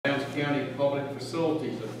County Public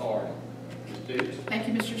Facilities Authority. Ms. Dukes. Thank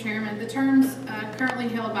you, Mr. Chairman. The terms currently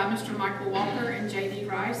held by Mr. Michael Walker and J.D.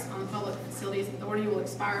 Rice on the Public Facilities Authority will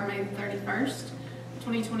expire May the 31st,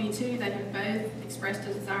 2022. They have both expressed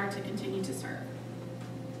a desire to continue to serve.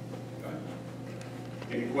 Okay.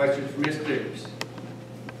 Any questions for Ms. Dukes?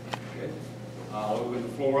 Okay. I'll open the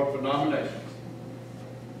floor up for nominations.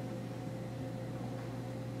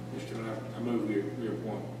 Mr. Chairman, I move we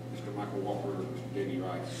reappoint Mr. Michael Walker and Mr. J.D.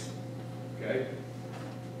 Rice. Okay.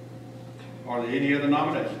 Are there any other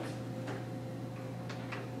nominations?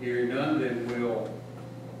 Hearing none, then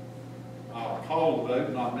I'll call the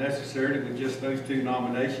vote, not necessarily with just those two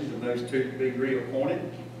nominations and those two to be reappointed.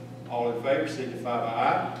 All in favor signify by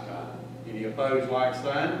aye. Any opposed, like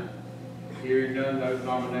sign. Hearing none, those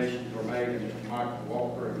nominations are made, and Mr. Michael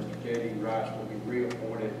Walker and Mr. J.D. Rice will be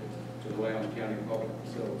reappointed to the Lowndes County Public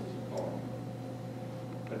Facilities Authority.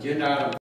 Agenda item